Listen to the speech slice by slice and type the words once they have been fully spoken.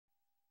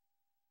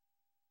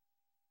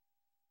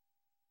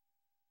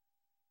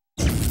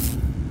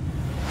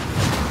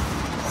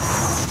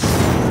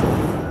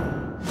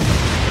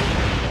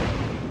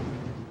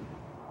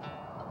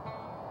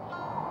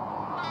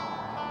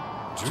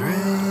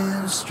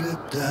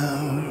stripped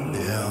down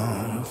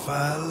beyond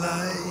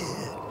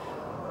firelight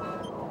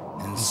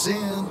and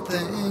seeing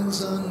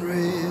things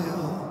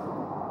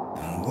unreal,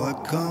 and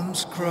what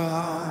comes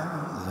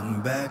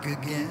crawling back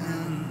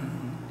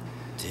again,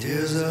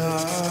 tears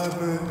of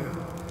harbor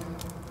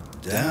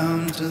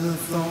down to the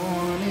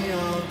thorny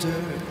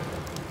altar.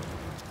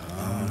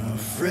 I'm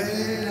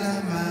afraid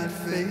I might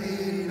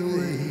fade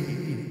away.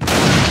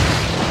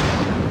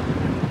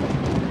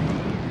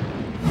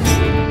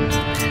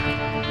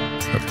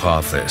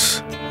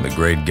 Apophis, the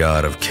great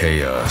god of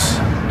chaos,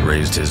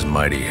 raised his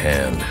mighty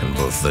hand, and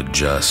both the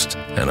just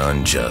and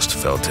unjust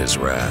felt his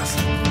wrath.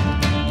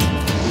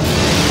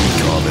 We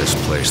call this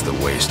place the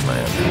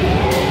Wasteland.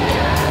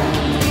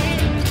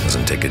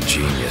 Doesn't take a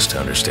genius to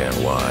understand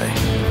why.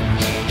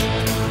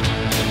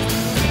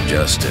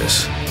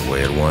 Justice, the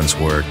way it once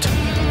worked,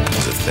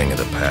 is a thing of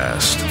the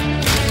past.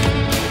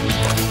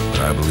 But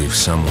I believe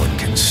someone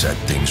can set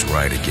things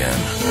right again.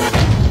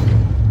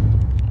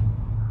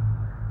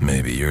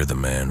 Maybe you're the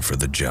man for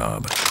the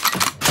job.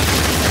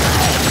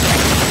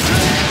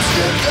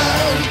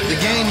 The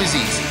game is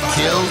easy.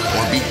 Kill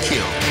or be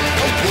killed.